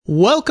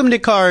Welcome to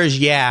Cars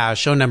Yeah,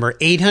 show number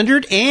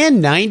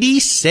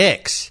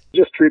 896.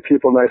 Just treat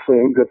people nicely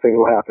and good things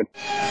will happen.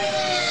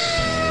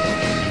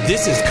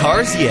 This is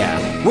Cars Yeah,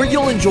 where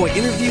you'll enjoy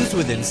interviews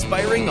with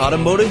inspiring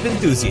automotive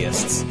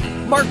enthusiasts.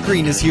 Mark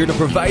Green is here to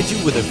provide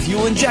you with a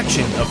fuel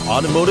injection of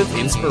automotive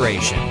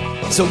inspiration.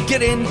 So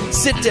get in,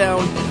 sit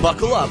down,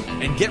 buckle up,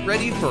 and get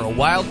ready for a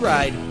wild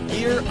ride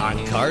here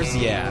on Cars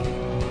Yeah.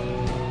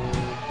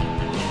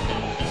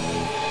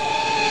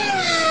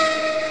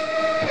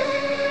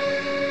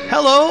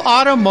 Hello,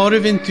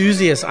 automotive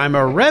enthusiasts. I'm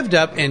revved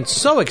up and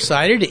so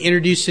excited to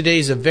introduce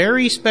today's a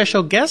very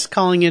special guest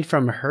calling in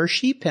from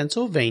Hershey,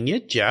 Pennsylvania,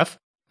 Jeff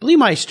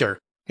Bleemeister.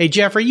 Hey,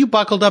 Jeff, are you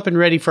buckled up and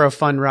ready for a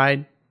fun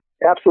ride?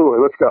 Absolutely.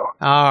 Let's go.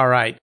 All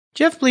right.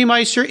 Jeff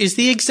Bleemeister is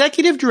the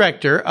executive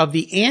director of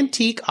the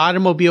Antique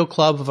Automobile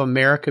Club of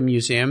America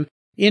Museum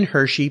in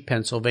Hershey,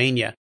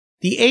 Pennsylvania.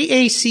 The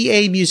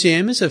AACA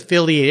Museum is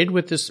affiliated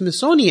with the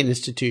Smithsonian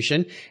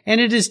Institution, and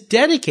it is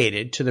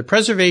dedicated to the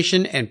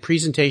preservation and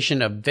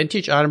presentation of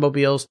vintage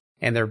automobiles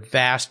and their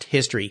vast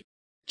history.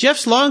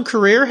 Jeff's long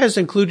career has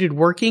included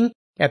working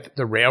at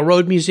the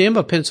Railroad Museum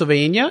of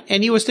Pennsylvania,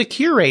 and he was the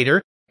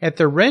curator at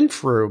the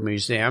Renfrew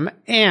Museum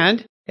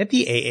and at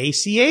the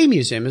AACA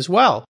Museum as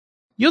well.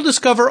 You'll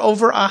discover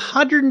over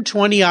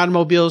 120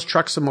 automobiles,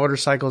 trucks, and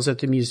motorcycles at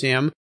the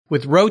museum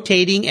with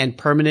rotating and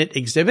permanent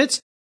exhibits.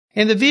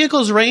 And the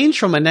vehicles range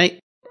from an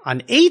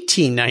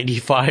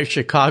 1895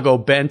 Chicago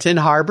Benton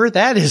Harbor,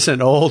 that is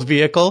an old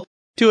vehicle,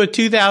 to a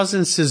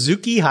 2000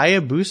 Suzuki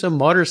Hayabusa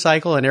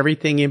motorcycle and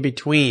everything in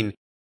between.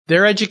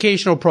 Their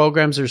educational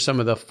programs are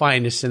some of the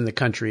finest in the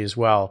country as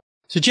well.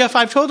 So Jeff,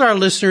 I've told our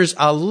listeners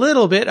a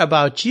little bit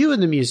about you in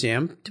the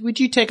museum.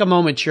 Would you take a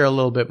moment to share a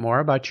little bit more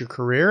about your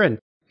career and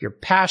your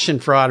passion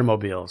for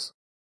automobiles?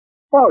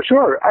 Oh,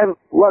 sure. I've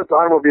loved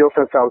automobiles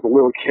since I was a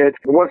little kid.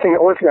 The only thing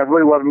I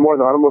really loved more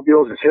than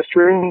automobiles is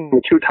history.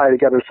 The two tie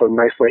together so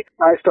nicely.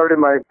 I started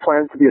my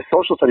plans to be a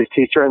social studies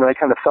teacher, and I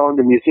kind of fell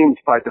into museums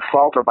by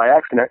default or by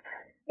accident.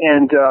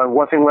 And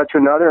one thing led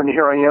to another, and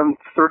here I am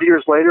 30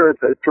 years later as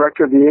the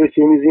director of the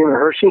AACA Museum in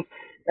Hershey.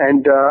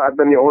 And I've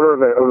been the owner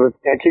of an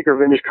antique or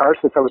vintage car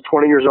since I was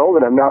 20 years old,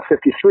 and I'm now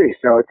 53.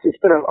 So it's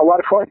been a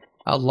lot of fun.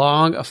 A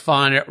long,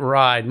 fun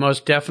ride,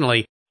 most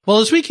definitely. Well,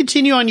 as we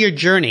continue on your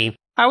journey,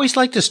 I always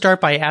like to start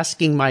by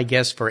asking my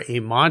guests for a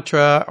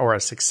mantra or a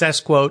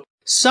success quote,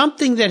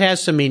 something that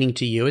has some meaning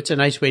to you. It's a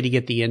nice way to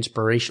get the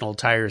inspirational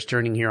tires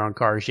turning here on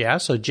Cars Yeah.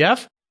 So,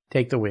 Jeff,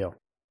 take the wheel.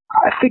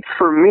 I think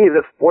for me,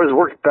 what has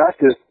worked best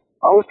is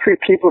always treat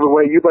people the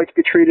way you'd like to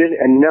be treated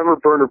and never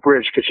burn a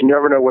bridge because you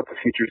never know what the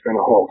future is going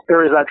to hold. The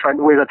way I'm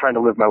trying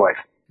to live my life.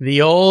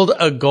 The old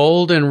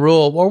golden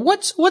rule. Well,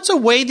 what's a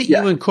way that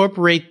you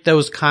incorporate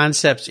those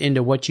concepts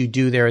into what you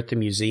do there at the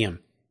museum?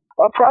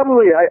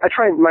 Probably, I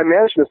try, my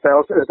management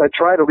style is I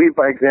try to lead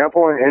by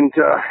example and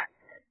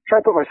try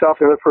to put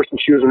myself in the other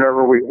person's shoes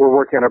whenever we're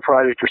working on a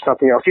project or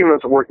something else, even if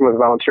it's working with a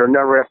volunteer.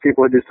 Never ask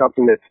people to do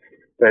something that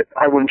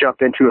I wouldn't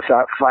jump into if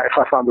I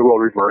found the role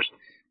reversed.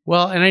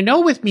 Well, and I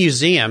know with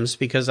museums,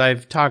 because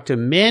I've talked to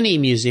many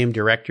museum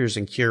directors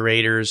and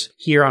curators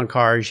here on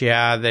Cars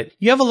Yeah, that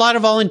you have a lot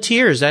of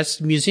volunteers.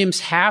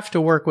 Museums have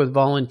to work with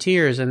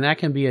volunteers, and that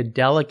can be a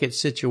delicate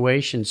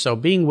situation. So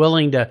being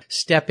willing to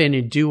step in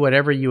and do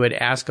whatever you would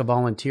ask a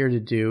volunteer to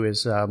do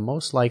is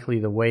most likely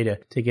the way to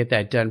get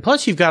that done.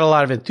 Plus, you've got a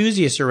lot of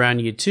enthusiasts around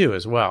you too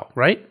as well,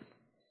 right?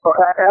 Oh,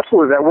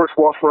 absolutely. That works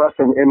well for us.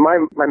 And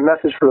my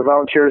message for the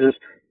volunteers is,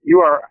 you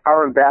are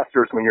our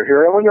ambassadors when you're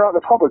here, and when you're out in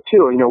the public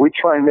too. You know, we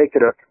try and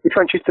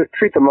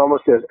treat them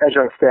almost as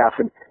young staff,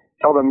 and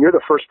tell them you're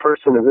the first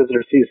person the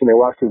visitor sees when they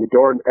walk through the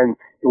door, and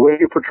the way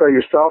you portray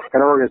yourself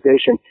and our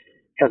organization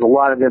has a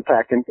lot of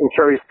impact, and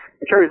carries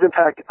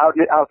impact out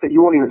that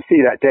you won't even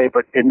see that day,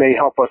 but it may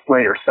help us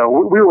later. So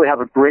we really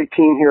have a great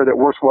team here that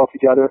works well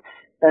together,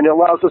 and it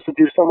allows us to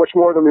do so much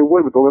more than we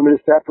would with the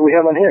limited staff that we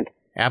have on hand.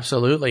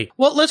 Absolutely.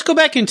 Well, let's go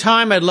back in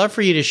time. I'd love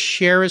for you to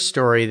share a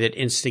story that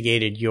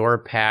instigated your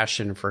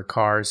passion for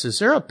cars. Is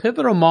there a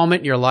pivotal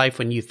moment in your life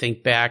when you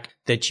think back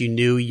that you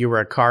knew you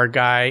were a car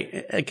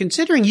guy?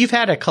 Considering you've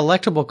had a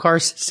collectible car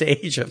since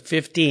the age of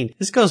 15,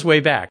 this goes way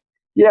back.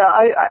 Yeah,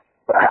 I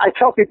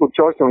tell people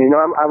jokingly,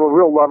 I'm a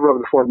real lover of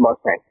the Ford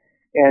Mustang.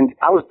 And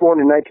I was born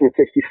in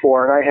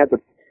 1964, and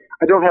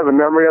I don't have a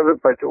memory of it,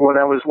 but when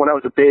I was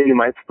a baby,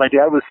 my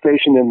dad was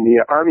stationed in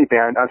the Army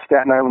band on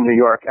Staten Island, New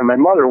York, and my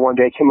mother one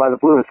day came out of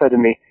the blue and said to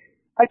me,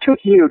 I took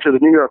you to the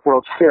New York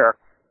World's Fair,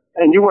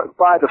 and you went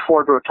by the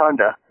Ford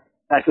Rotunda.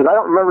 And I said, I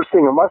don't remember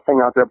seeing a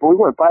Mustang out there, but we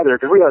went by there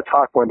because we had to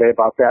talk one day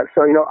about that.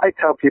 So, I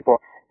tell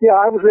people, yeah,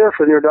 I was there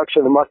for the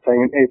introduction of the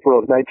Mustang in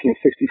April of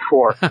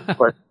 1964,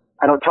 but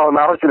I don't tell them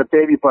I was in a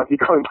baby buggy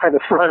going by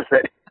the front of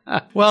it.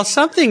 Well,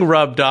 something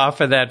rubbed off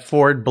of that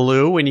Ford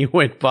Blue when you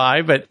went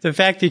by, but the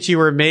fact that you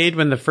were made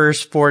when the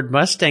first Ford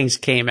Mustangs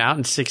came out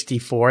in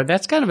 64,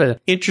 that's kind of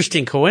an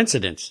interesting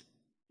coincidence.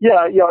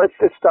 Yeah,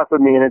 it's stuck with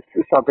me, and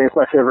it's something. It's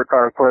my favorite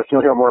car, of course.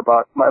 You'll hear more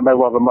about my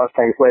love of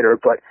Mustangs later,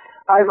 but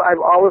I've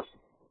always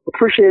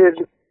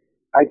appreciated,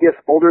 I guess,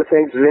 older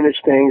things, vintage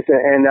things,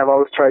 and I've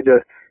always tried to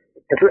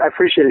I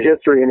appreciated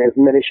history in as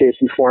many shapes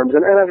and forms.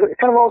 And I've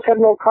kind of always had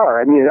an old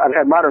car. I mean, I've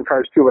had modern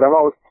cars too, but I've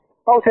always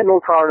had an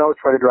old car and always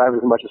try to drive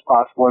as much as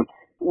possible. And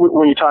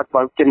when you talk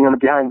about getting under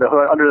the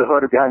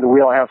hood or behind the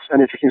wheel, I have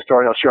an interesting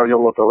story I'll share you a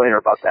little bit later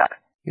about that.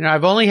 You know,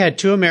 I've only had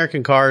 2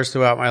 American cars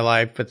throughout my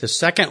life, but the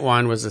second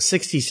one was a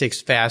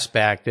 66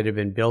 Fastback that had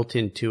been built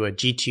into a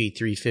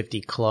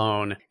GT350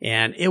 clone.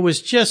 And it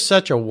was just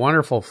such a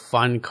wonderful,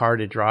 fun car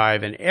to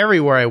drive. And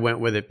everywhere I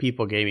went with it,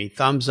 people gave me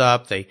thumbs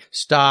up. They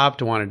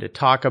stopped, wanted to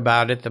talk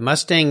about it. The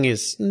Mustang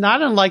is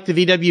not unlike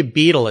the VW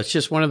Beetle. It's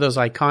just one of those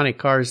iconic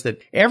cars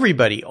that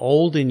everybody,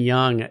 old and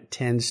young,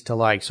 tends to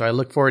like. So I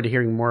look forward to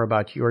hearing more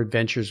about your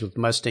adventures with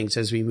Mustangs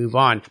as we move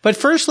on. But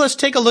first, let's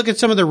take a look at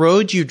some of the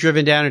roads you've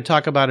driven down and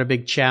talk about a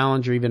big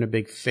challenge or even a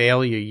big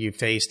failure you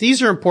face.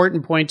 These are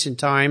important points in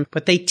time,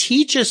 but they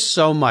teach us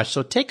so much.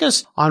 So take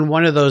us on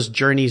one of those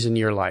journeys in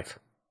your life.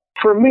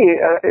 For me,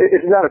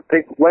 it's not a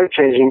big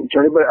life-changing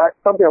journey, but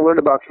something I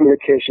learned about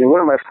communication. One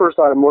of my first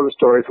automotive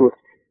stories was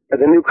as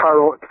a new car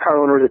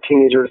owner as a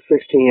teenager at 16.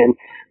 And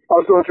I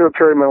was going through a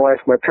period in my life.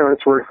 My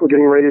parents were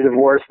getting ready to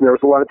divorce, and there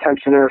was a lot of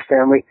tension in our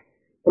family.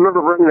 I remember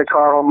bringing the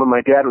car home, and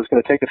my dad was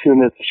going to take a few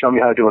minutes to show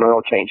me how to do an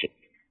oil change.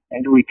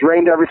 And we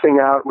drained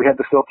everything out. We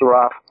had the filter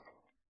off.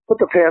 Put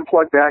the fan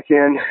plug back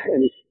in,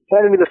 and he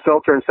handed me the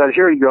filter and said,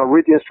 "Here you go,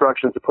 read the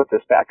instructions to put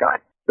this back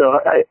on."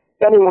 So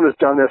anyone who's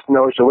done this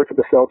knows you look at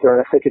the filter, and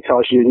I think it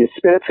tells you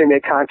spin it to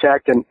make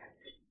contact and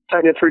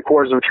tighten it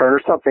 3/4 of a turn or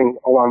something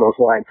along those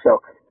lines.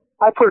 So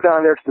I put it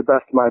on there to the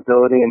best of my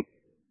ability, and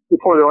we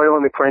pour the oil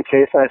in the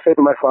crankcase, and I say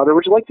to my father,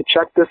 "Would you like to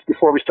check this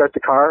before we start the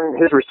car?" And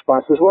his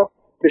response is, "Well,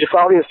 did you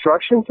follow the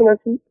instructions?" And I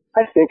said,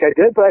 "I think I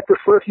did, but I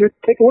prefer if you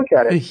take a look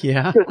at it."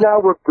 Yeah. Because now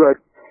we're good.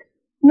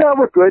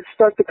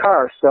 Start the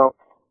car. So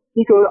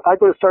I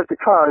go to start the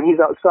car, and he's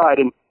outside,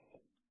 and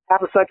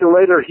half a second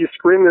later, he's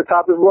screaming at the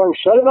top of his lungs,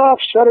 "Shut it off,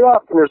 shut it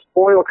off." And there's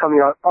oil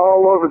coming out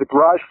all over the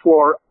garage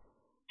floor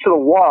to the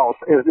walls,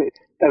 as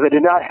I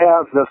did not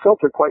have the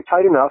filter quite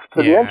tight enough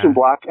to the engine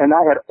block, and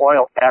I had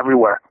oil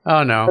everywhere.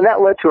 Oh, no. And that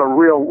led to a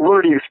real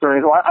learning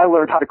experience. Well, I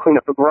learned how to clean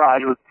up the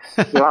garage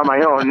on my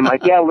own, and my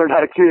dad learned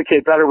how to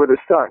communicate better with his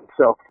son.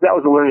 So that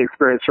was a learning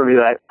experience for me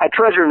that I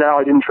treasure now.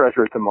 I didn't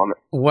treasure at the moment.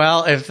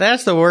 Well, if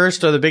that's the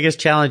worst or the biggest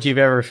challenge you've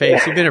ever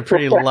faced, you've been a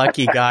pretty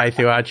lucky guy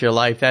throughout your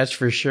life, that's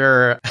for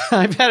sure.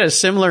 I've had a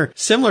similar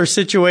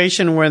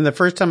situation when the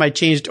first time I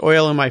changed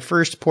oil in my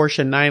first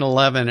Porsche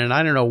 911, and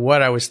I don't know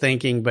what I was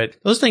thinking, but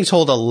those things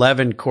hold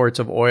 11 quarts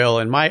of oil,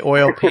 and my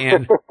oil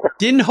pan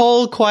didn't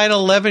hold quite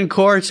 11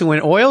 quarts. And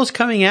when oil's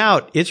coming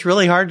out, it's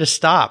really hard to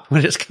stop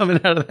when it's coming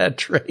out of that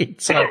drain.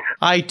 So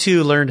I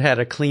too learned how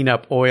to clean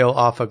up oil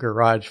off a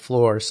garage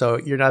floor. So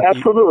you're not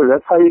absolutely.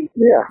 That's how you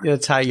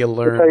That's how you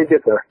learn. That's how you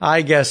get there.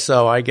 I guess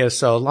so.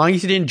 As long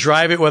as you didn't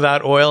drive it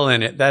without oil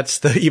in it, that's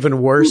the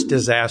even worse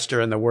disaster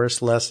and the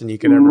worst lesson you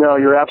could ever. No,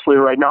 you're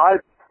absolutely right. Now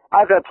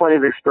I've had plenty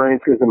of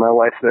experiences in my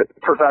life that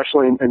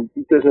professionally and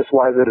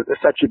business-wise that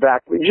set you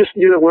back.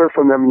 You learn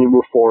from them and you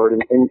move forward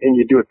and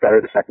you do it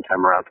better the second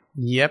time around.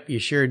 Yep, you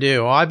sure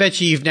do. Well, I bet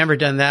you've never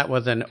done that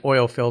with an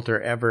oil filter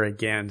ever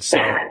again. So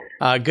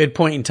good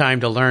point in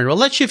time to learn. Well,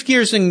 let's shift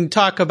gears and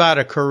talk about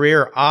a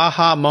career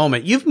aha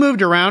moment. You've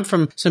moved around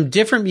from some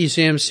different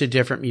museums to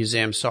different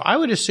museums. So I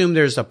would assume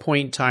there's a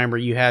point in time where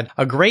you had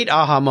a great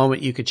aha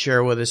moment you could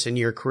share with us in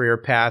your career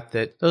path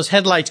that those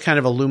headlights kind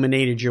of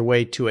illuminated your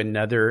way to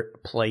another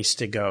place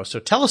to go. So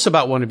tell us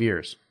about one of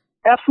yours.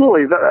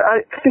 Absolutely.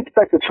 I think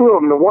back to 2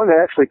 of them. The one that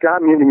actually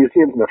got me into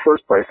museums in the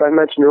first place, I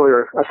mentioned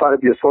earlier, I thought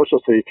I'd be a social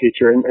studies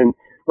teacher. And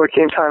when it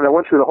came time, I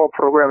went through the whole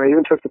program. I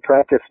even took the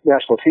practice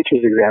national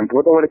teachers exam.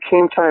 But when it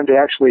came time to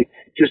actually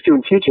just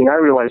doing teaching, I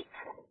realized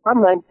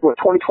I'm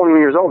 21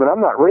 years old, and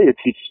I'm not ready to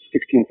teach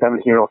 16,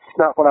 17-year-olds. It's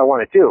not what I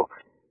want to do.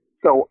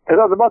 So as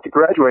I was about to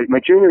graduate,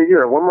 my junior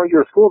year, 1 more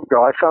year of school to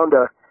go, I found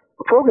a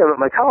program at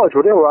my college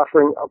where they were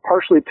offering a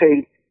partially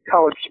paid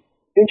college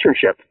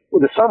internship.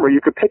 With the summer, you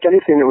could pick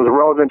anything that was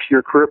relevant to your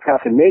career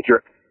path and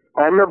major.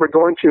 I remember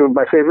going to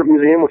my favorite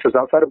museum, which was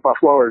outside of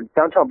Buffalo, or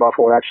downtown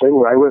Buffalo, actually,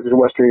 where I lived in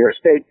Western New York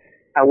State.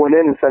 I went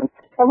in and said,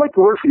 "I'd like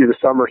to work for you this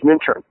summer as an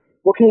intern.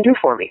 What can you do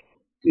for me?"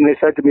 And they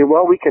said to me,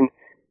 "Well, we can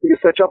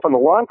set you up on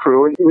the lawn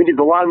crew, and we did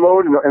the lawn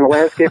mowed and the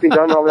landscaping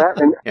done and all that."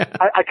 And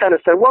I kind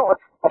of said, "Well,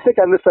 I think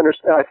I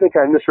misunderstood. I think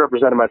I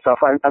misrepresented myself.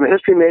 I'm a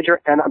history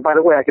major, and by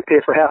the way, I could pay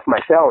for half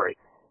my salary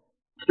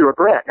through a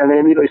grant." And they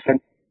immediately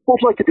said, "Well,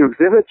 I'd like to do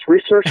exhibits,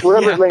 research,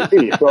 whatever it may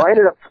be." So I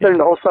ended up spending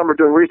the whole summer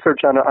doing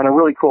research on a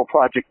really cool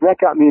project, and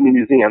that got me into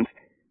museums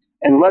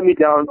and led me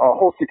down a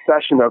whole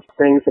succession of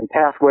things and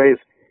pathways,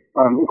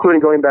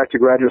 including going back to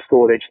graduate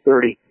school at age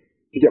 30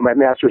 to get my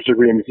master's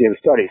degree in museum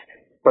studies.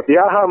 But the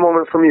aha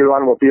moment for me with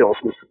automobiles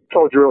was, I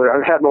told you earlier,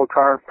 I've had an old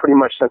car pretty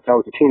much since I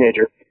was a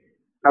teenager.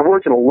 I've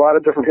worked in a lot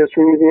of different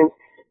history museums,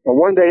 and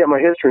one day at my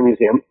history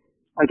museum,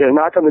 I get a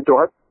knock on the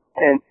door,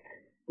 and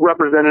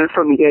representative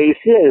from the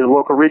AACA, the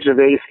local region of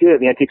the AACA,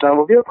 the Antique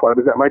Automobile Club,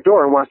 is at my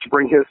door and wants to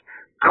bring his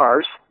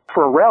cars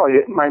for a rally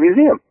at my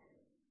museum.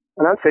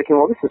 And I'm thinking,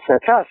 well, this is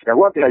fantastic. I'd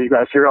love to have you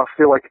guys here. I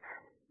feel like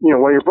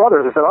one of your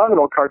brothers. I said, I'm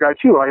an old car guy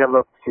too. I have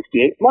a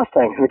 68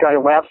 Mustang. And the guy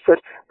laughed and said,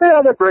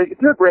 yeah, they're great.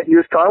 They're a great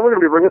used car. We're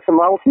going to be bringing some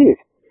Model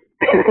Ts.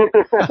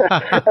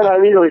 And I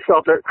immediately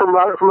felt that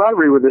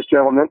camaraderie with this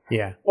gentleman.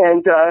 Yeah.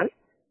 And,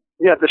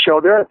 at the show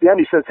there at the end,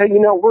 he says, hey,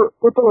 we're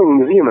building a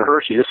museum in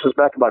Hershey. This was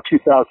back about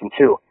 2002.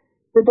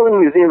 We're building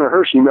a museum in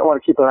Hershey. You might want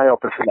to keep an eye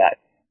open for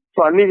that.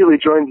 So I immediately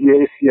joined the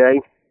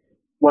ACA,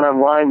 went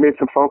online, made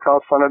some phone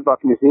calls, found out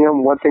about the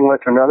museum. One thing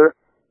led to another.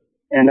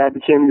 And I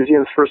became the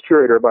museum's first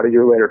curator about a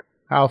year later.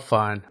 How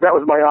fun. That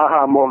was my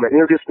aha moment.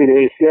 Introduced me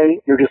to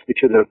ACA, introduced me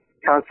to the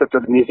concept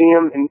of the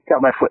museum, and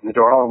got my foot in the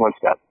door all in one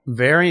step.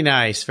 Very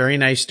nice. Very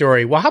nice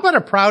story. Well, how about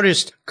a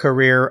proudest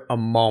career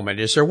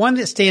moment? Is there one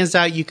that stands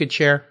out you could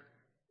share?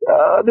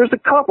 There's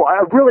a couple.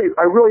 I really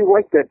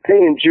liked that day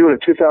in June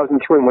of 2003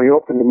 when we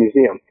opened the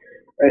museum.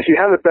 If you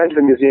haven't been to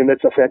the museum,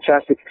 it's a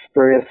fantastic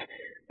experience.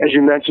 As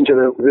you mentioned to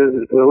the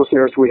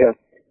listeners, we have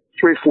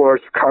 3 floors,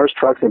 cars,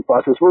 trucks, and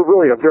buses. We're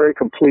really a very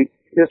complete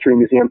history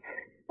museum.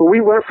 But we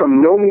went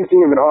from no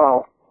museum at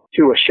all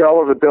to a shell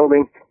of a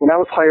building. When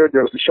I was hired,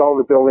 there was a shell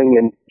of a building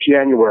in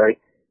January,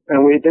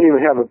 and we didn't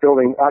even have a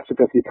building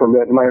occupancy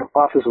permit, and my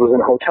office was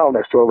in a hotel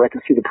next door where I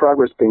could see the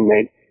progress being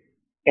made.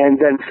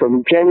 And then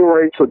from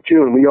January till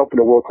June, we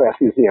opened a world-class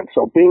museum.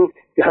 So being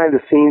behind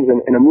the scenes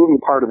and a moving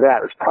part of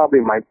that is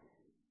probably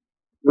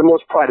the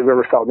most pride I've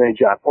ever felt in any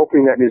job.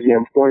 Opening that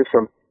museum, going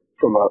from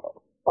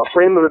a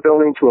frame of a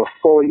building to a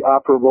fully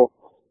operable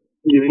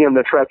museum that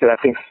attracted,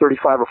 I think,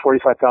 35 or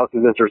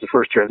 45,000 visitors the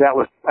first year.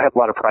 I have a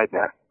lot of pride in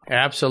that.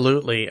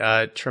 Absolutely.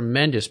 A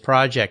tremendous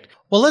project.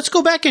 Well, let's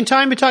go back in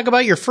time and talk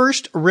about your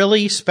first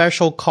really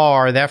special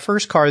car, that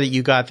first car that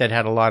you got that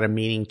had a lot of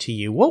meaning to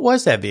you. What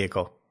was that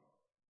vehicle?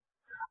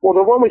 Well,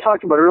 the one we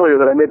talked about earlier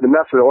that I made the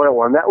mess with the oil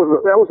on, that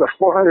was a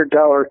 $400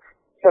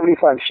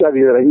 75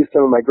 Chevy that I used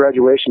some of my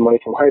graduation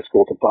money from high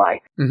school to buy.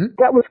 Mm-hmm.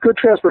 That was good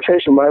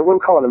transportation, but I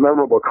wouldn't call it a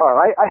memorable car.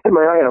 I had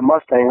my eye on a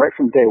Mustang right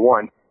from day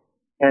one.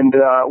 And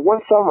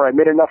one summer, I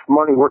made enough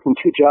money working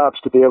 2 jobs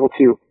to be able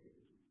to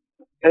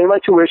pay my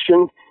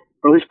tuition,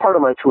 or at least part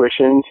of my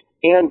tuition,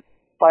 and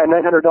buy a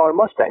 $900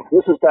 Mustang.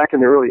 This was back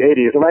in the early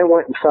 80s, and I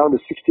went and found a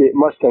 68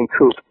 Mustang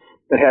coupe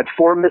that had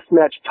 4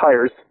 mismatched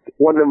tires,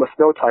 one of them a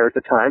snow tire at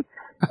the time,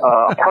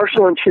 a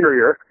partial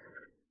interior,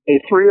 a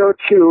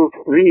 302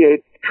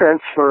 V8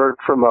 transferred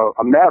from a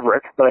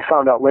Maverick that I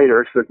found out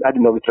later, because I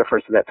didn't know the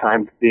difference at that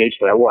time, the age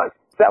that I was.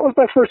 That was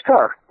my first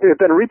car. It had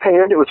been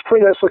repainted. It was a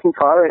pretty nice looking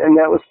car, and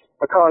that was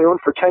a car I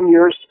owned for 10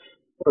 years.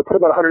 I put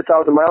about 100,000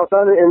 miles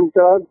on it and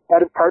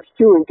added parts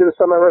to and did a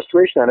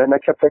semi-restoration on it. And I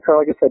kept that car,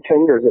 like I said,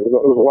 10 years. It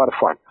was a lot of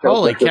fun.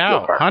 Holy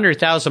cow,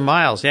 100,000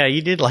 miles. Yeah,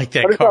 you did like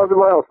that 100,000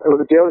 miles. It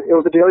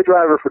was a daily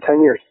driver for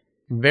 10 years.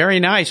 Very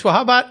nice. Well,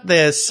 how about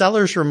the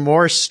seller's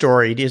remorse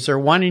story? Is there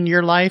one in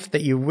your life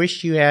that you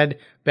wish you had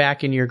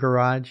back in your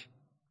garage?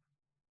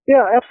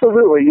 Yeah,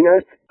 absolutely.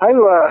 I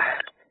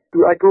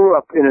grew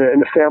up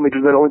in a family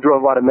that only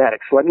drove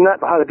automatics, so I did not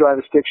know how to drive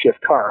a stick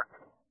shift car.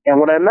 And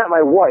when I met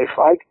my wife,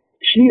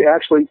 she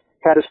actually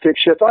had a stick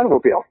shift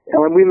automobile. And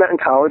when we met in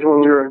college,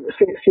 when we were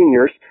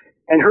seniors,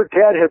 and her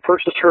dad had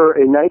purchased her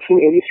a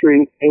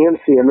 1983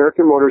 AMC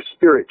American Motors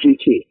Spirit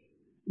GT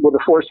with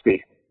a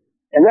 4-speed.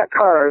 And that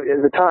car,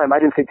 at the time, I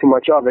didn't think too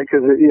much of it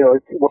because,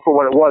 for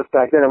what it was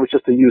back then, it was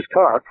just a used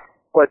car.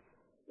 But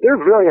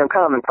they're very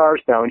uncommon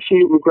cars now, and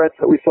she regrets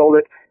that we sold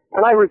it.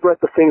 And I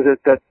regret the things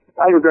that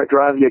I regret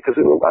driving it because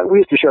we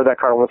used to share that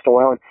car once in a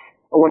while. And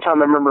one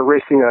time I remember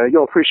racing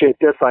you'll appreciate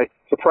this, I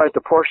surprised a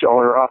Porsche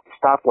owner off the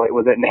stoplight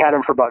with it and had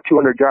him for about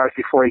 200 yards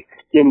before he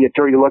gave me a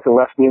dirty look and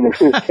left me in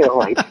the tail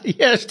light.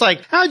 Yeah, it's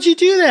like, how'd you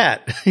do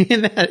that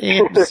in that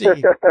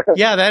AMC?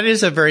 Yeah, that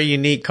is a very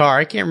unique car.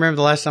 I can't remember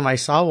the last time I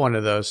saw one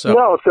of those. So.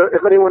 No, so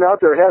if anyone out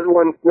there has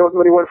one, knows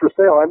of anyone for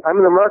sale, I'm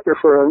in the market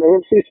for an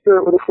AMC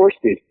Spirit with a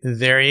 4-speed.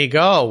 There you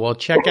go. Well,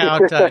 check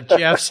out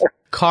Jeff's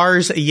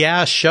Cars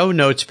Yeah show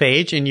notes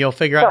page, and you'll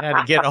figure out how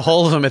to get a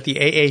hold of him at the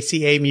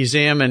AACA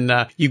Museum, and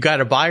you got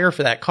a buyer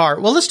for that car.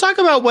 Well, let's talk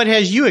about what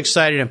has you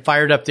excited and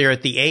fired up there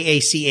at the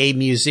AACA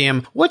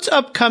Museum. What's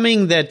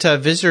upcoming that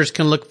visitors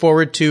can look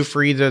forward to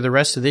for either the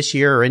rest of this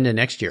year or into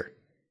next year?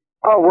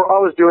 Oh, we're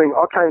always doing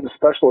all kinds of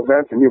special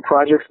events and new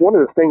projects. One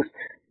of the things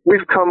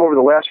we've come over the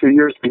last few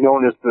years to be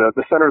known as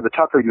the center of the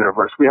Tucker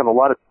universe. We have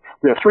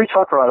 3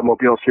 Tucker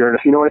automobiles here, and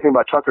if you know anything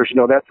about Tuckers, you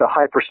know that's a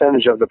high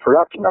percentage of the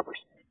production numbers.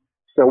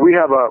 So we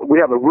have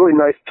a really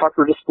nice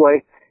Tucker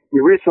display. We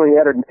recently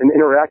added an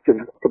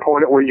interactive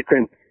component where you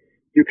can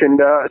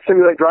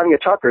simulate driving a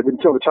Tucker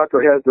until the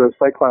Tucker has the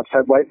Cyclops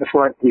headlight in the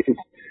front. You can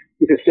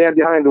stand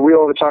behind the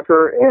wheel of the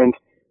Tucker and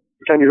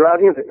pretend you're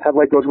driving it. The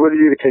headlight goes with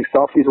you. You can take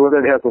selfies with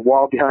it. It has a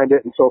wall behind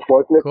it and so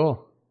forth. And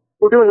cool.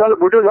 We're doing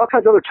all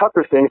kinds of other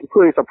Tucker things,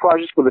 including some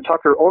projects with the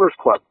Tucker Owners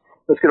Club.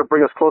 That's going to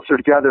bring us closer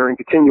together and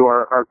continue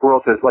our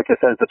growth as, like I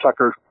said, the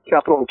Tucker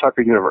capital and the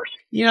Tucker universe.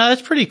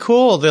 That's pretty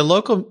cool. The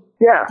local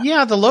Yeah.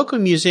 Yeah, the local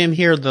museum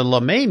here, the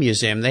LeMay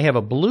Museum, they have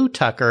a blue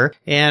Tucker,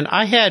 and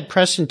I had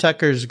Preston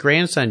Tucker's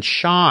grandson,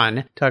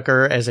 Sean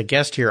Tucker, as a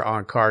guest here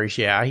on Cars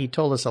Yeah. He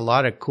told us a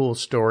lot of cool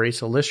stories,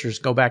 so listeners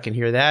go back and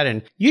hear that.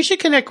 And you should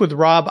connect with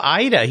Rob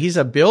Ida. He's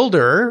a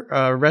builder,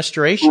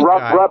 restoration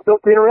guy. Rob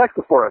built the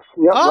Interactive for us.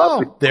 Yep,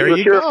 Oh, Rob, there he was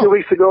you here go. a few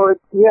weeks ago.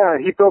 Yeah,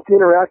 he built the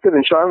Interactive,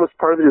 and Sean was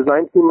part of the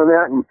design team on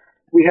that. And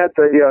we had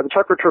the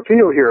Tucker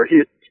Torpedo here.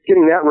 He's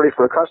getting that ready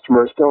for a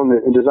customer, still in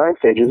the design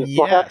stages. It's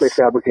still halfway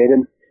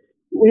fabricated.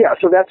 Yeah,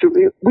 so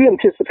we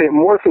anticipate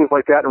more things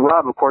like that. And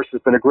Rob, of course,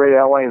 has been a great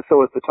ally, and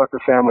so has the Tucker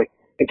family.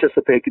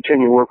 Anticipate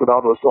continuing work with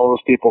all those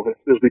people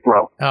as we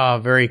grow. Oh,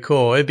 very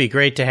cool. It'd be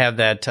great to have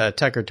that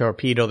Tucker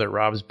Torpedo that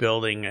Rob's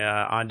building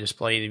on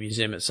display in the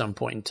museum at some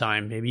point in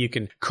time. Maybe you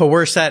can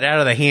coerce that out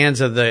of the hands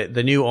of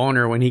the new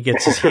owner when he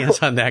gets his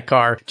hands on that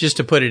car, just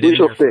to put it in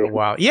there for a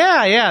while.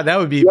 Yeah, that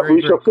would be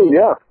very cool.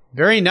 Yeah.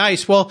 Very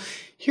nice. Well,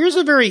 here's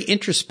a very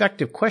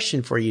introspective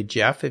question for you,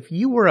 Jeff. If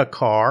you were a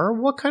car,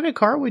 what kind of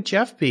car would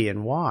Jeff be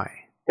and why?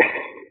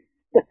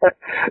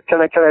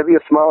 Can I be a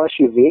small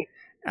SUV?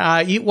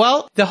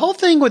 Well, the whole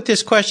thing with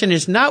this question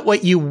is not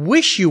what you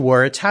wish you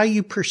were. It's how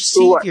you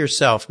perceive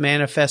yourself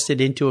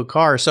manifested into a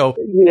car. So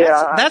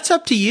that's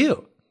up to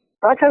you.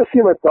 I kind of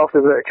see myself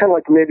as kind of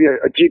like maybe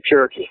a Jeep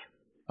Cherokee.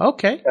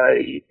 Okay.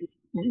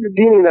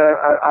 Meaning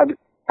that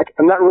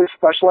I'm not really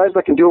specialized.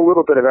 I can do a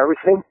little bit of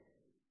everything.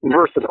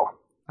 Versatile.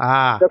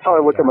 That's how I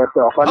look at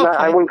myself.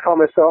 I wouldn't call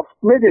myself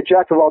maybe a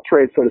jack of all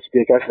trades, so to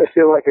speak. I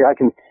feel like I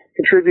can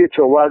contribute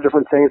to a lot of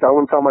different things. I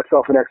wouldn't call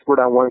myself an expert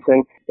on one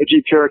thing. A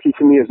Jeep Cherokee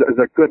to me is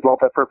a good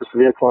multi-purpose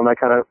vehicle, and I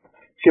kind of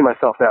see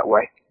myself that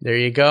way. There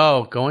you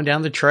go, going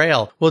down the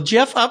trail. Well,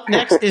 Jeff, up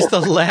next is the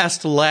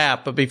last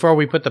lap. But before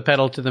we put the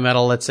pedal to the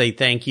metal, let's say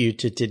thank you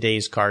to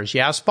today's Cars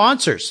Yeah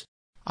sponsors.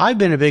 I've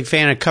been a big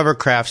fan of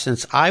Covercraft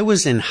since I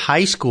was in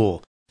high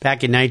school.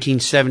 Back in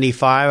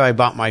 1975, I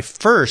bought my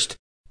first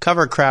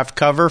Covercraft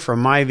cover for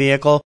my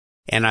vehicle,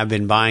 and I've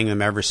been buying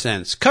them ever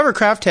since.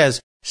 Covercraft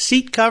has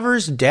seat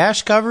covers,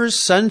 dash covers,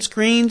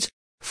 sunscreens,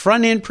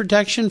 front end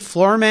protection,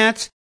 floor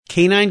mats,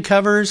 canine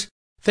covers,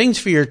 things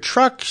for your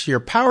trucks,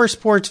 your power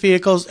sports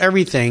vehicles,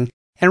 everything.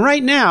 And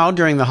right now,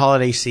 during the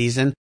holiday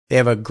season, they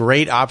have a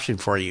great option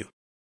for you.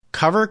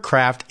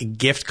 Covercraft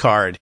gift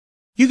card.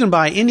 You can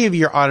buy any of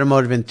your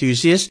automotive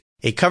enthusiasts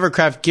a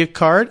Covercraft gift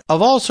card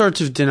of all sorts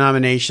of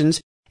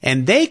denominations,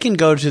 and they can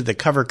go to the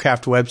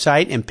Covercraft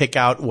website and pick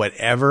out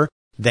whatever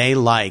they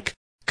like.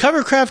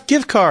 Covercraft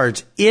gift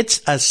cards.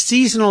 It's a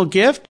seasonal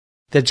gift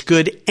that's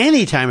good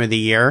any time of the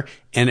year,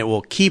 and it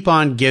will keep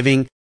on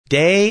giving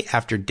day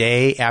after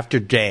day after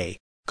day.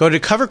 Go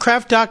to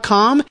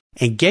covercraft.com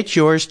and get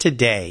yours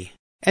today.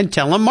 And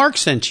tell them Mark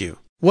sent you.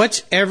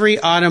 What's every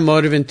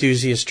automotive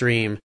enthusiast's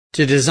dream?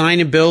 To design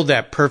and build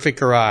that perfect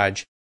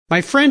garage.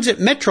 My friends at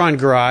Metron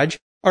Garage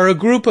are a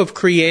group of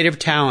creative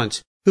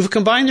talents who've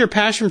combined their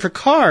passion for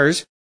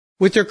cars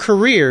with their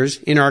careers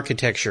in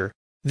architecture.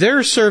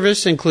 Their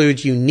service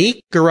includes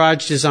unique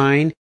garage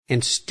design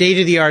and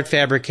state-of-the-art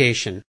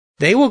fabrication.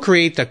 They will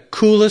create the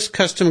coolest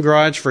custom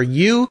garage for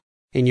you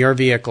and your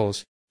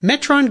vehicles.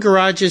 Metron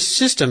Garage's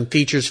system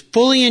features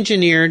fully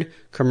engineered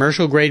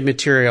commercial-grade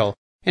material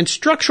and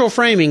structural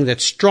framing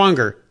that's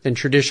stronger than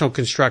traditional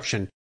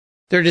construction.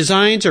 Their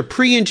designs are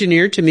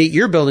pre-engineered to meet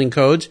your building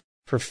codes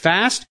for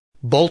fast,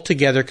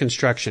 bolt-together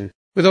construction.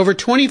 With over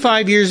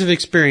 25 years of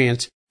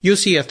experience, you'll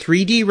see a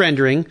 3D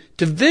rendering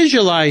to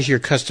visualize your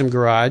custom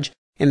garage,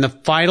 and the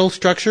final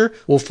structure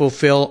will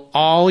fulfill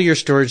all your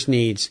storage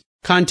needs.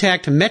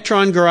 Contact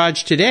Metron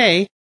Garage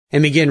today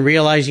and begin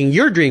realizing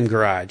your dream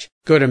garage.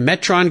 Go to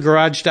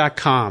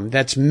metrongarage.com.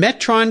 That's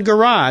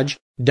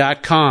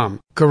metrongarage.com.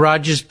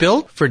 Garage is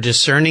built for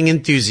discerning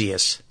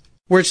enthusiasts.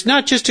 Where it's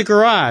not just a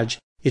garage,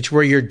 it's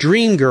where your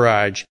dream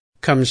garage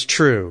comes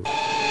true.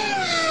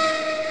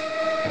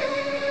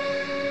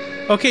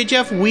 Okay,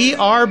 Jeff, we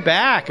are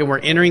back, and we're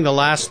entering the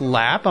last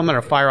lap. I'm going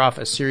to fire off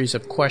a series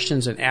of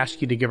questions and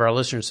ask you to give our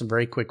listeners some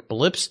very quick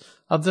blips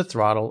of the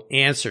throttle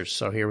answers.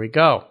 So here we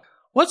go.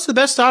 What's the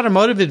best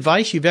automotive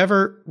advice you've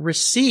ever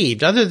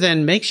received, other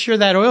than make sure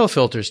that oil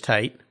filter's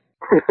tight?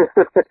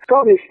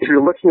 Probably if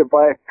you're looking to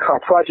buy a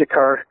project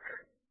car,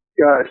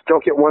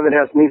 don't get one that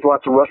needs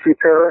lots of rust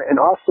repair, and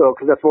also,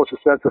 because that's the most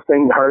expensive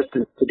thing, the hardest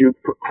to do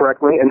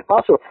correctly, and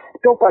also,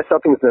 don't buy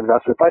something as an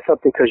investment. Buy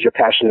something because you're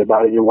passionate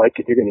about it, you like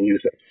it, you're going to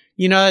use it.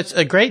 You know, it's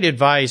a great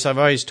advice. I've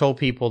always told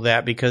people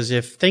that, because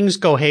if things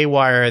go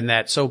haywire and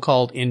that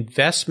so-called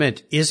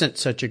investment isn't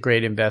such a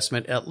great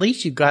investment, at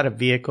least you've got a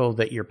vehicle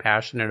that you're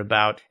passionate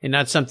about and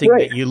not something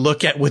that you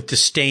look at with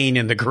disdain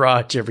in the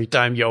garage every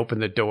time you open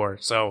the door.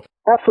 So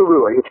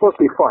absolutely. It's supposed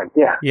to be fun.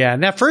 Yeah. Yeah.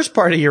 And that first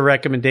part of your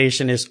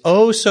recommendation is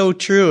oh so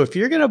true. If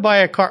you're going to buy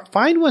a car,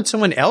 find one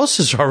someone else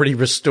has already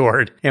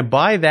restored and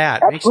buy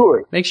that.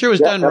 Absolutely. Make sure it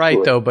was done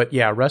right, though. But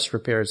yeah, rust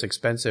repair is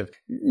expensive.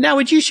 Now,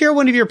 would you share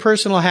one of your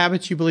personal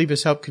habits you believe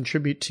has helped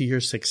contribute to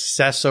your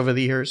success over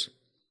the years?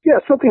 Yeah,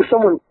 something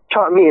someone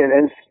taught me,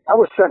 and I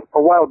was sent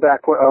a while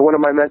back, one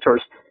of my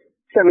mentors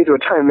sent me to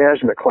a time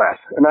management class.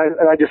 And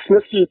I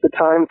dismissed it at the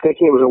time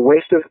thinking it was a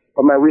waste of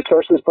my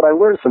resources, but I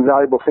learned some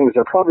valuable things.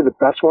 And probably the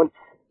best one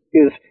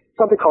is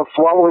something called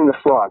swallowing the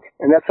frog.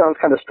 And that sounds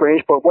kind of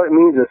strange, but what it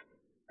means is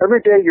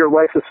every day your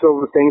life is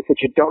filled with things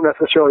that you don't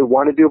necessarily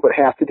want to do but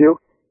have to do.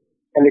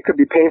 And it could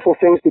be painful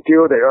things to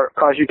do that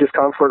cause you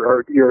discomfort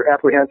or you're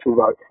apprehensive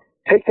about.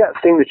 Take that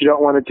thing that you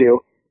don't want to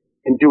do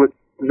and do it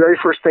the very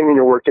first thing in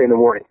your workday in the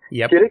morning.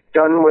 Yep. Get it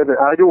done with it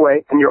out of your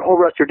way, and your whole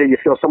rest of your day you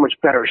feel so much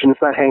better, and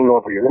it's not hanging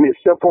over you. I mean,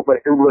 it's simple, but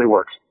it really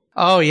works.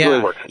 Oh, yeah.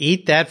 Really works.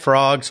 Eat that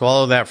frog,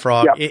 swallow that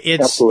frog. Yep,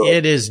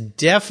 It is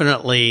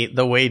definitely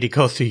the way to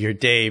go through your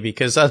day,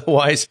 because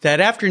otherwise that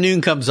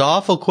afternoon comes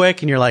awful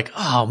quick and you're like,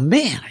 oh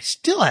man, I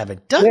still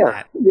haven't done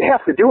that. You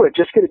have to do it.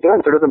 Just get it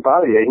done so it doesn't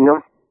bother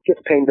you, Get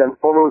the pain done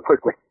really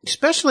quickly.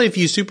 Especially if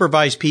you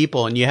supervise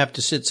people and you have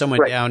to sit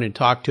someone down and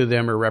talk to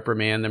them or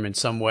reprimand them in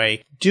some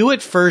way. Do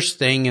it first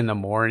thing in the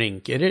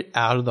morning. Get it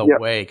out of the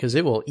way, because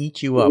it will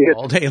eat you up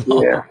all day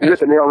long. Yeah, you hit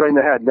the nail right in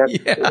the head. That's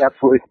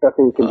absolutely the best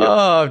thing you can do.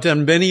 Oh, I've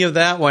done many of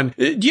that one.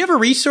 Do you have a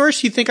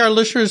resource you think our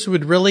listeners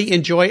would really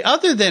enjoy,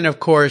 other than, of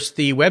course,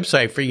 the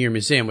website for your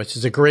museum, which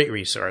is a great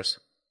resource?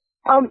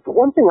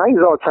 One thing I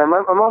use all the time,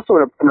 I'm also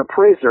an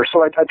appraiser,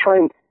 so I try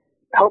and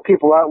help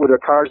people out with their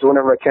cars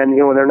whenever I can.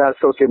 When they're not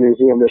associated with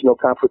the museum, there's no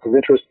conflict of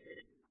interest.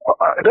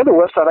 Another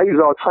website I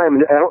use all the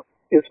time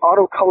is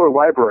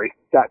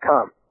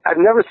autocolorlibrary.com. I've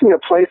never seen a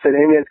place that,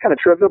 and it's kind of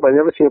trivial, but I've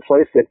never seen a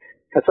place that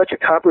has such a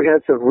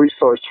comprehensive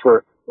resource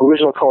for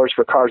original colors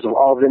for cars of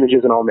all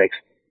vintages and all makes.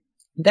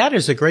 That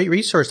is a great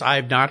resource. I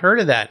have not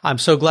heard of that. I'm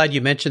so glad you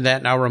mentioned that,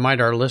 and I'll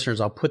remind our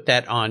listeners, I'll put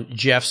that on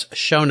Jeff's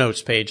show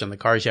notes page on the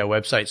Cars Yeah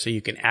website so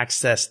you can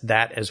access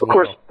that as well. Of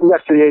course,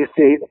 next to the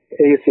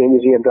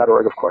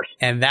AACmuseum.org, of course.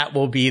 And that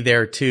will be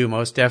there too,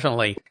 most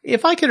definitely.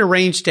 If I could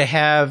arrange to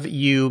have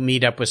you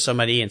meet up with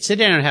somebody and sit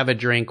down and have a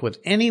drink with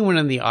anyone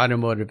in the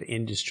automotive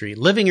industry,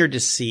 living or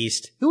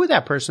deceased, who would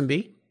that person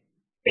be?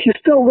 He's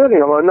still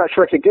living, although I'm not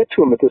sure I could get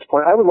to him at this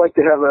point. I would like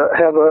to have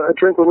a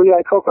drink with Lee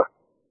Iacocca.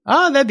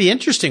 Oh, that'd be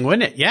interesting,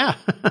 wouldn't it? Yeah.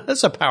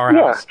 That's a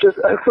powerhouse. Yeah,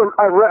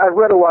 I've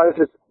read a lot of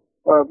his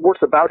works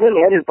about him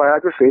and his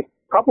biography,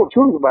 a couple of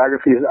two of his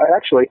biographies,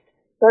 actually.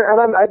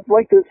 And I'd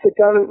like to sit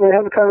down and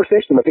have a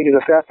conversation. I think he's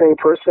a fascinating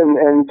person,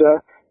 and I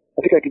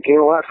think I could gain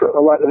a lot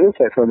of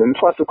insight from him. And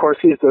plus, of course,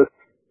 he's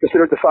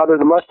considered the father of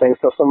the Mustang,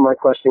 so some of my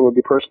questioning would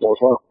be personal as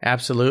well.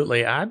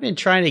 Absolutely. I've been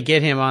trying to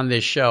get him on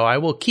this show. I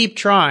will keep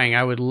trying.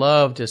 I would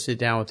love to sit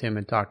down with him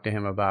and talk to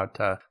him about,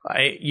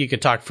 you could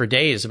talk for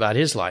days about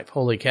his life.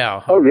 Holy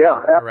cow. Oh,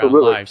 yeah,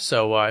 absolutely. Life.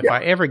 So if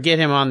I ever get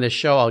him on this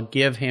show, I'll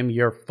give him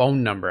your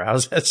phone number.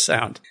 How's that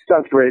sound?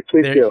 Sounds great.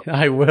 Please do.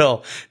 I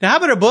will. Now, how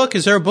about a book?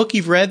 Is there a book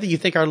you've read that you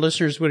think our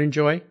listeners would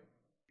enjoy?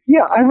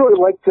 Yeah, I really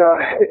liked,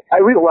 I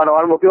read a lot of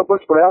automobile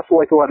books, but I also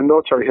like a lot of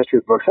military history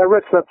books. I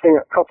read something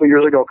a couple of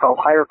years ago called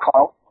Higher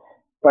Call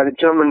by the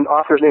German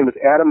author's name is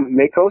Adam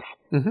Makos.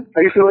 Mm-hmm.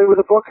 Are you familiar with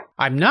the book?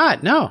 I'm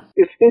not, no.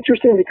 It's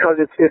interesting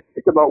because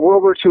it's about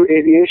World War II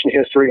aviation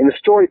history, and the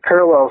story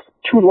parallels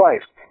two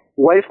lives.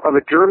 Life of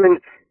a German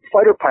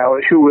fighter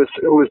pilot who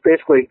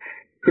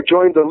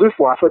joined the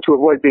Luftwaffe to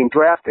avoid being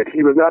drafted.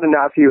 He was not a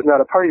Nazi, he was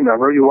not a party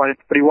member,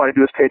 but he wanted to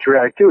do his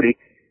patriotic duty.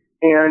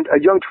 And a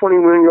young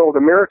 21-year-old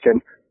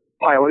American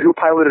pilot who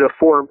piloted a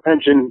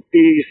four-engine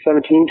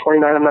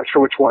B-1729, I'm not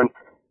sure which one.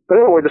 But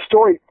anyway, the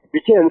story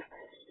begins,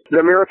 the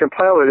American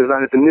pilot is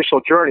on his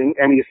initial journey,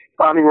 and he's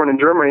bombing around in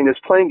Germany, and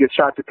his plane gets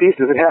shot to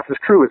pieces, and half his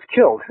crew is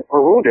killed or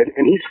wounded,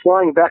 and he's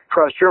flying back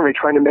across Germany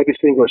trying to make it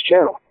to the English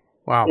Channel.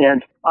 Wow.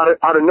 And out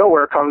of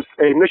nowhere comes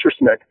a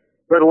Messerschmitt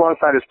right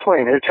alongside his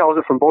plane, and it tells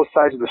it from both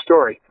sides of the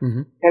story.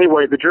 Mm-hmm.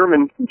 Anyway, the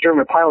German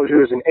pilot,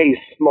 who is an ace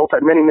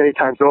many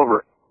times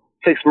over,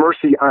 takes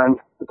mercy on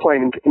the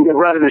plane, and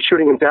rather than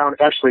shooting him down,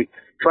 actually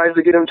tries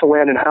to get him to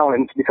land in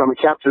Holland to become a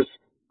captive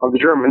of the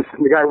Germans.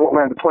 The guy won't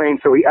land the plane,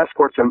 so he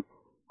escorts him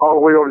all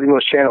the way over the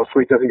English Channel so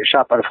he doesn't get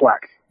shot by the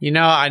flak.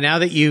 Now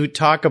that you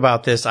talk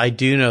about this, I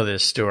do know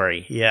this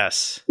story.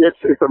 Yes.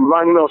 It's a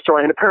monumental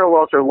story, and it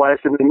parallels their life,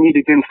 and they meet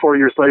again 4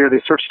 years later.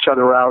 They search each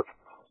other out,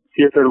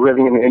 see if they're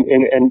living,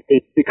 and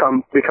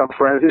become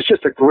friends. It's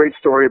just a great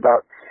story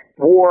about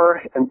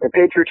war and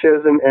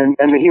patriotism and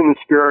the human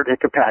spirit and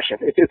compassion.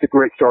 It's a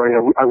great story,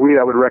 and I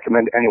would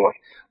recommend to anyone.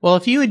 Well,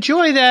 if you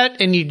enjoy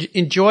that and you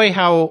enjoy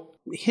how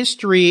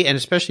history and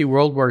especially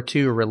World War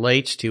II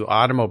relates to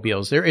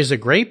automobiles, there is a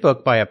great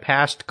book by a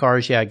past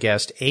Cars Yeah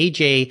guest,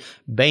 A.J.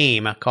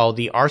 Boehm, called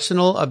The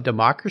Arsenal of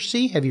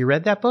Democracy. Have you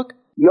read that book?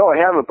 No, I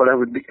haven't, but I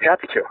would be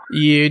happy to.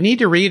 You need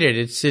to read it.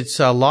 It's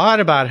a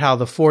lot about how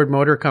the Ford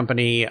Motor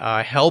Company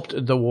helped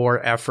the war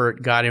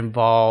effort, got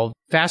involved.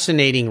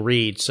 Fascinating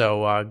read,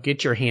 so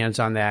get your hands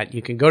on that.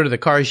 You can go to the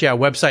Cars Yeah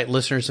website,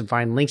 listeners, and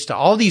find links to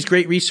all these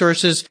great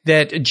resources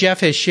that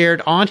Jeff has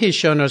shared on his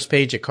show notes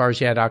page at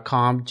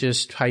carsyeah.com.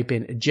 Just type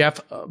in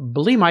Jeff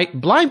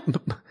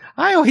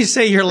I always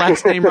say your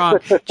last name wrong.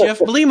 Jeff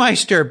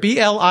Bliemeister,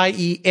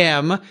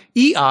 Blimeister.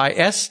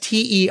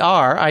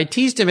 I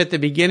teased him at the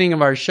beginning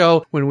of our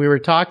show when we were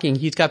talking.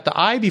 He's got the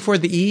I before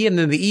the E and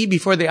then the E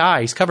before the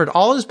I. He's covered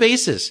all his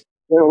bases.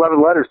 And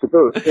 11 letters to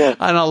boot. Yeah.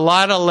 And a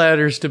lot of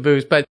letters to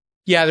boot. But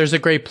yeah, there's a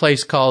great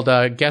place called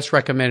Guest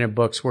Recommended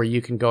Books where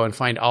you can go and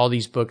find all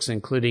these books,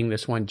 including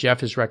this one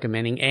Jeff is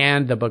recommending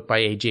and the book by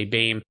A.J.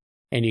 Beam.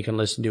 And you can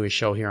listen to his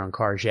show here on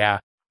Cars Yeah.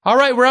 All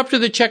right, we're up to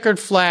the checkered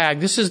flag.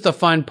 This is the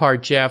fun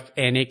part, Jeff,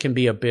 and it can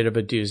be a bit of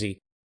a doozy.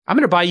 I'm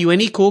going to buy you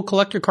any cool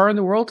collector car in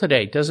the world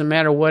today. Doesn't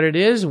matter what it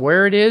is,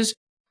 where it is.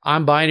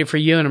 I'm buying it for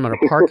you, and I'm going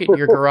to park it in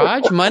your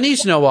garage.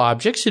 Money's no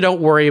object, so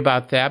don't worry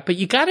about that. But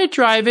you got to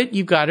drive it.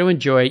 You've got to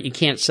enjoy it. You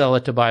can't sell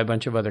it to buy a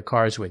bunch of other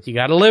cars with. You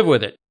got to live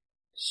with it.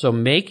 So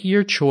make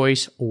your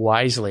choice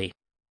wisely.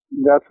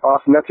 That's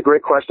awesome. That's a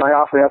great question. I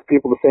often ask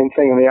people the same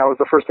thing, and they always,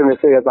 the first thing they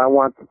say is, I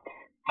want the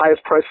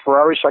highest price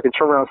Ferrari so I can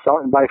turn around, sell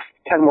it, and buy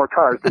 10 more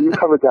cars. So you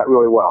covered that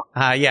really well.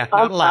 Yeah,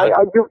 not allowed.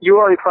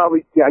 You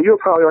probably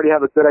already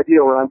have a good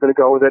idea where I'm going to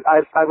go with it.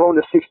 I've owned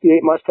a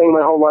 68 Mustang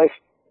my whole life.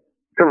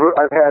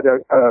 I've had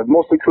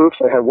mostly coupes.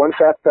 I had one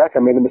fastback. I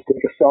made the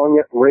mistake of selling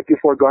it right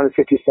before Gone in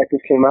 50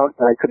 Seconds came out,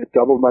 and I could have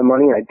doubled my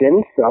money, and I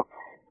didn't. So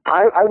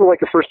I would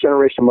like a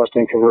first-generation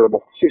Mustang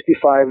convertible,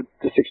 65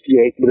 to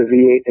 68 with a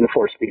V8 and a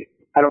 4-speed.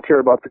 I don't care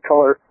about the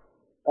color.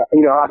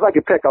 If I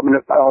could pick,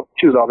 I'll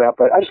choose all that,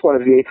 but I just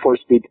want a V8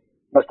 4-speed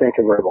Mustang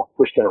convertible,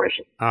 first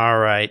generation. All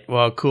right.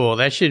 Well, cool.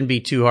 That shouldn't be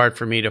too hard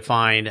for me to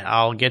find.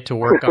 I'll get to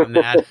work on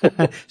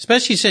that,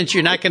 especially since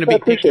you're not going to be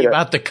picky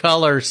about the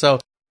color. So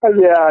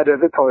yeah,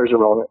 the colors are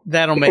relevant.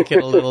 That'll make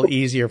it a little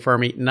easier for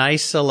me.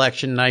 Nice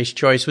selection, nice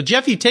choice. Well,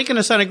 Jeff, you've taken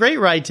us on a great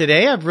ride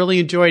today. I've really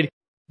enjoyed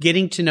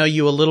getting to know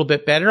you a little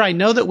bit better. I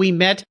know that we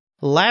met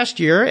last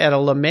year at a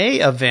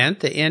LeMay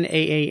event, the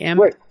NAAM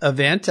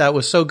event. It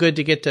was so good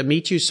to get to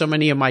meet you. So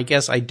many of my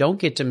guests I don't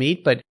get to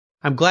meet, but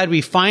I'm glad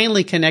we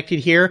finally connected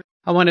here.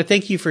 I want to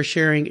thank you for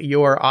sharing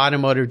your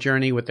automotive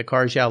journey with the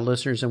Cars Yeah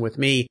listeners and with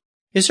me.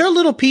 Is there a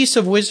little piece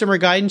of wisdom or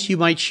guidance you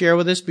might share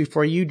with us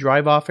before you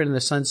drive off into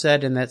the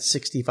sunset in that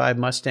 65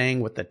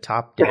 Mustang with the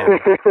top down?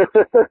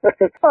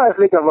 I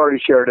think I've already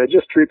shared it.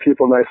 Just treat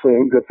people nicely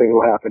and good things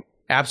will happen.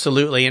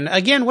 Absolutely. And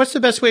again, what's the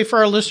best way for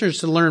our listeners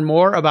to learn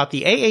more about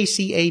the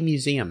AACA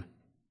Museum?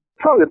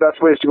 Probably the best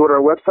way is to go to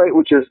our website,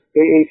 which is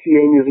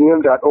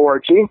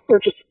aacamuseum.org.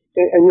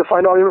 And you'll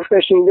find all the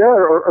information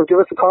there, or give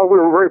us a call.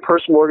 We're a very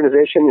personal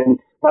organization, and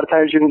a lot of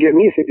times you can get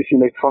me if you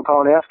make a phone call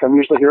and ask. I'm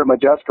usually here at my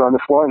desk or on the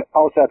floor, and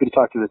always happy to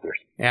talk to visitors.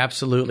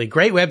 Absolutely.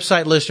 Great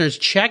website, listeners.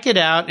 Check it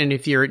out. And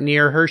if you're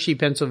near Hershey,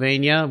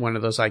 Pennsylvania, one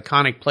of those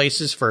iconic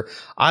places for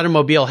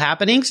automobile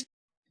happenings,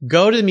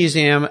 go to the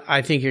museum.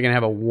 I think you're going to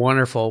have a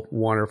wonderful,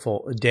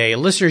 wonderful day.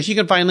 Listeners, you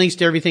can find links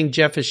to everything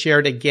Jeff has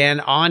shared again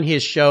on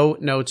his show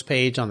notes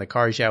page on the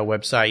Cars Yeah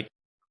website.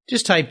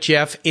 Just type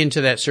Jeff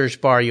into that search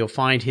bar. You'll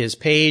find his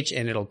page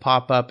and it'll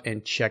pop up,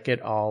 and check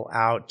it all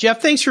out.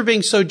 Jeff, thanks for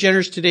being so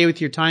generous today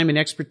with your time and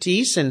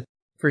expertise and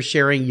for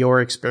sharing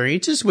your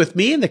experiences with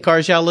me and the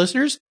Cars Yeah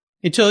listeners.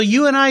 Until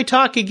you and I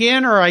talk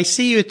again, or I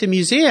see you at the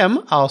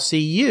museum, I'll see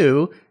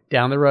you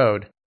down the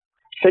road.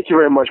 Thank you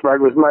very much, Mark.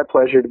 It was my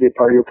pleasure to be a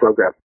part of your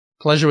program.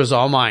 Pleasure was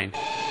all mine.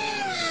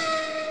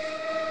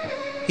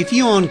 If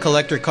you own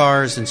collector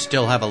cars and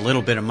still have a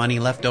little bit of money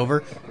left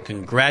over,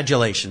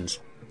 congratulations.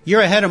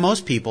 You're ahead of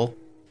most people,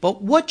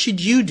 but what should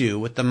you do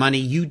with the money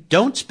you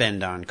don't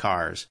spend on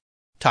cars?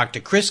 Talk to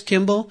Chris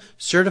Kimball,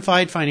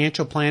 certified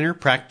financial planner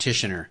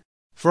practitioner.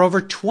 For over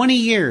 20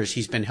 years,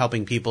 he's been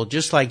helping people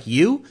just like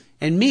you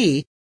and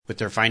me with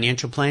their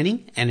financial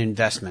planning and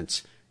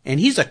investments. And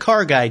he's a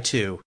car guy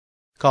too.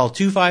 Call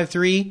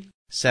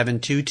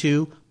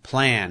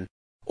 253-722-PLAN.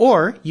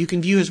 Or you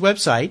can view his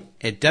website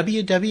at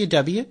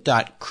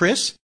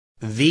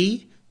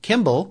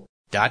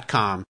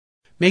www.chrisvkimball.com.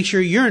 Make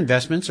sure your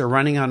investments are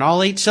running on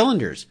all 8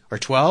 cylinders, or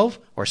 12,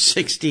 or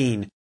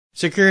 16.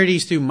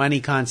 Securities through Money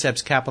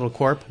Concepts Capital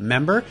Corp.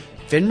 Member,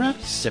 FINRA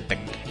SIPC.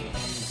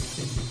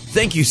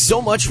 Thank you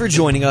so much for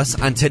joining us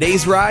on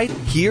today's ride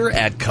here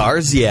at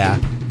Cars Yeah.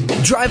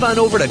 Drive on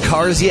over to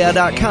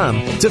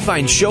carsyeah.com to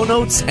find show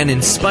notes and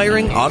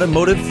inspiring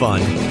automotive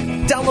fun.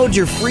 Download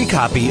your free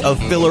copy of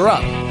Filler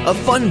Up, a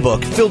fun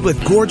book filled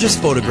with gorgeous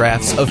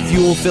photographs of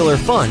fuel filler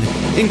fun,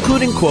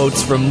 including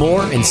quotes from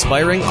more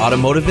inspiring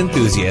automotive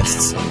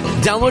enthusiasts.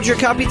 Download your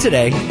copy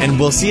today, and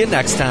we'll see you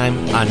next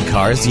time on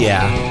Cars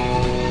Yeah.